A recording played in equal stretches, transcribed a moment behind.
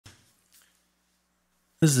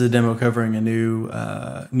This is a demo covering a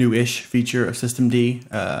new-ish feature of systemd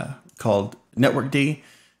called NetworkD.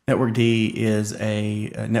 NetworkD is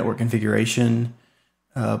a network configuration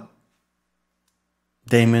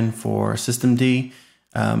daemon for systemd.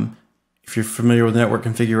 If you're familiar with network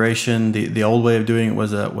configuration, the old way of doing it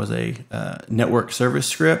was a network service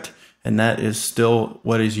script, and that is still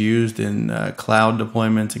what is used in cloud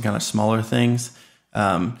deployments and kind of smaller things.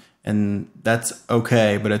 And that's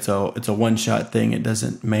okay, but it's a one-shot thing. It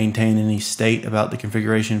doesn't maintain any state about the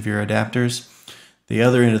configuration of your adapters. The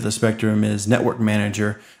other end of the spectrum is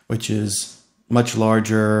NetworkManager, which is much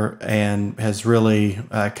larger and has really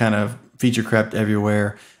kind of feature crept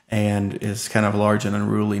everywhere and is kind of large and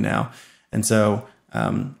unruly now. And so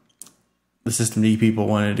the systemd people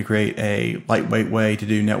wanted to create a lightweight way to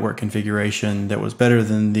do network configuration that was better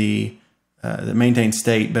than that maintained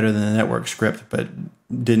state better than the network script, but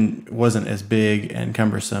wasn't as big and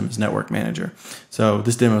cumbersome as NetworkManager. So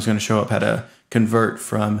this demo is going to show up how to convert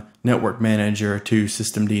from NetworkManager to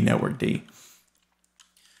systemd NetworkD.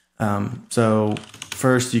 So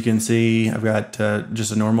first you can see I've got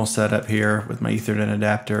just a normal setup here with my Ethernet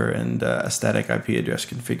adapter and a static IP address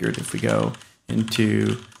configured. If we go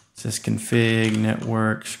into sysconfig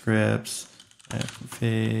network scripts,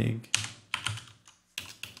 config,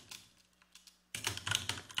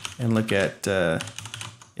 and look at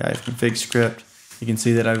ifconfig script, you can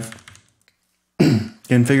see that I've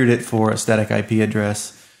configured it for a static IP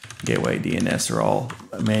address. Gateway, DNS are all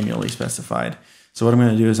manually specified. So what I'm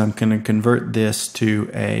going to do is I'm going to convert this to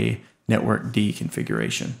a NetworkD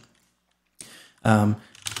configuration. I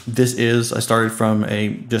started from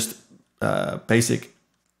a just basic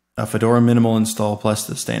Fedora minimal install plus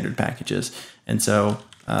the standard packages. And so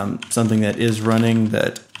something that is running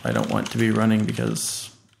that I don't want to be running because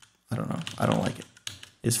I don't know, I don't like it,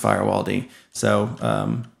 is firewalld.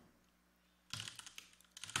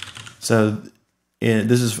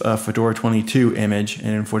 This is a Fedora 22 image,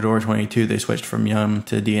 and in Fedora 22 they switched from Yum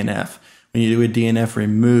to DNF. When you do a DNF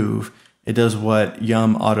remove, it does what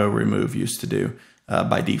Yum auto remove used to do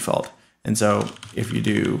by default. And so if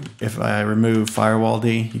I remove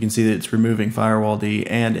firewalld, you can see that it's removing firewalld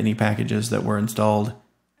and any packages that were installed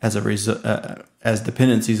as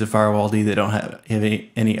dependencies of firewalld that don't have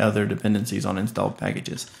any other dependencies on installed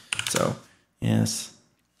packages. So yes.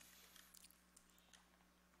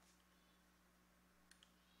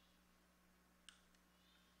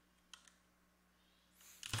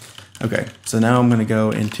 Okay, so now I'm going to go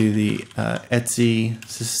into the etc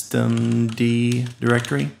systemd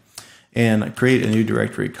directory and create a new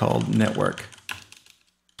directory called network.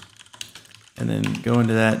 And then go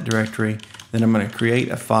into that directory. Then I'm going to create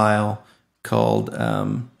a file called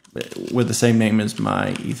with the same name as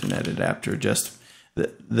my Ethernet adapter. Just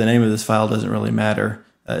the name of this file doesn't really matter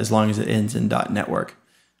as long as it ends in .network.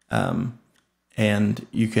 And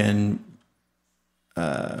you can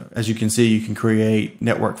as you can see, you can create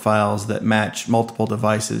network files that match multiple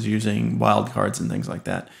devices using wildcards and things like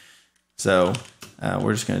that. So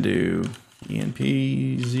we're just going to do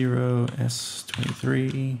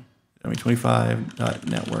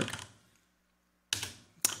enp0s25.network.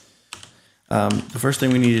 The first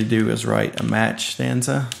thing we need to do is write a match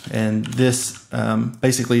stanza, and this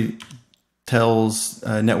basically tells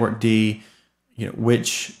NetworkD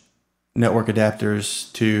which network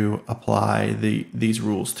adapters to apply these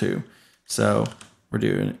rules to. So we're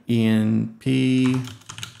doing enp,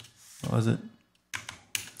 what was it,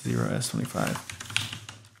 0s25.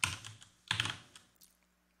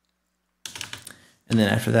 And then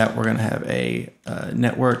after that, we're going to have a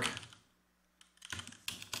network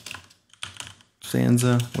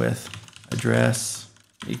stanza with address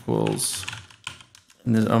equals,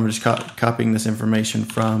 and then I'm just copying this information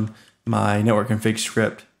from my network config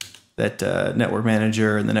script that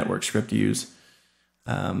NetworkManager and the network script use.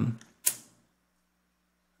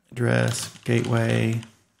 Address, gateway,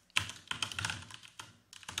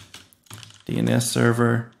 DNS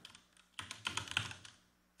server.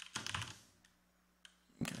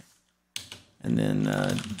 Okay. And then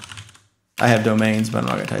I have domains, but I'm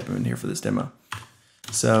not going to type them in here for this demo.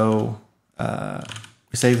 So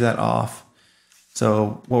we save that off.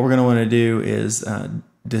 So what we're going to want to do is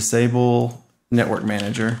disable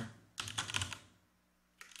NetworkManager.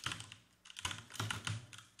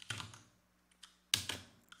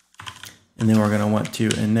 And then we're going to want to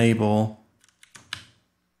enable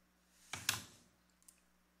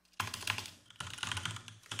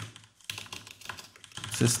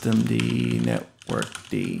systemd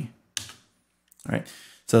networkd. All right,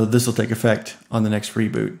 so this will take effect on the next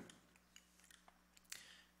reboot.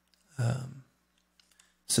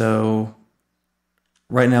 So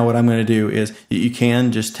right now what I'm going to do is you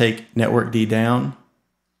can just take Network D down,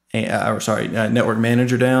 Network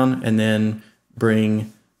Manager down, and then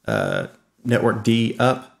bring Network D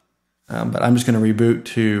up. But I'm just going to reboot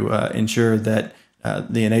to ensure that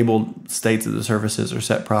the enabled states of the services are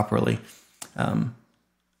set properly. So.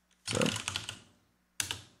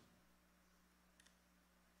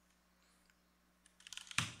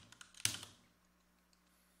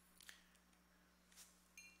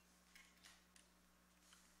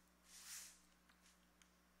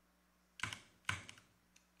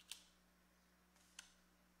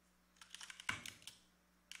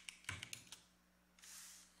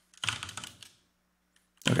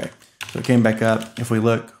 Okay, so it came back up. If we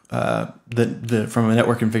look, from a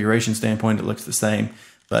network configuration standpoint, it looks the same.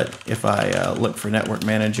 But if I look for Network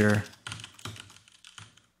Manager,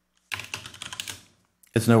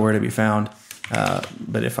 it's nowhere to be found.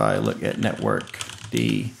 But if I look at Network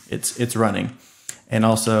D, it's running. And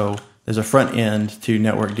also, there's a front end to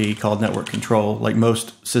Network D called Network Control. Like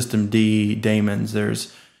most System D daemons,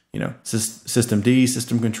 there's System D,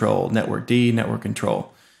 System Control, Network D, Network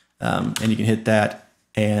Control, and you can hit that,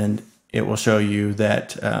 and it will show you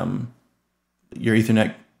that your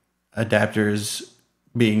Ethernet adapter is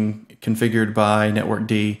being configured by Network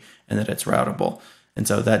D and that it's routable. And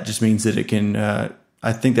so that just means that it can,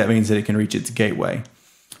 I think that means that it can reach its gateway.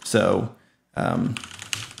 So, so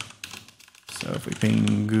if we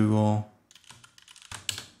ping Google,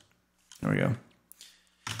 there we go.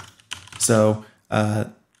 So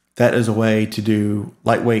that is a way to do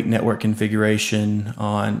lightweight network configuration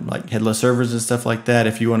on like headless servers and stuff like that.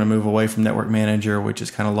 If you want to move away from Network Manager, which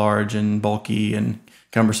is kind of large and bulky and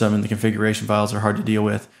cumbersome, and the configuration files are hard to deal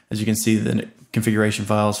with, as you can see, the configuration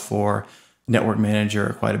files for Network Manager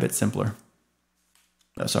are quite a bit simpler.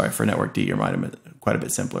 Oh, sorry, for Network D are quite a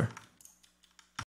bit simpler.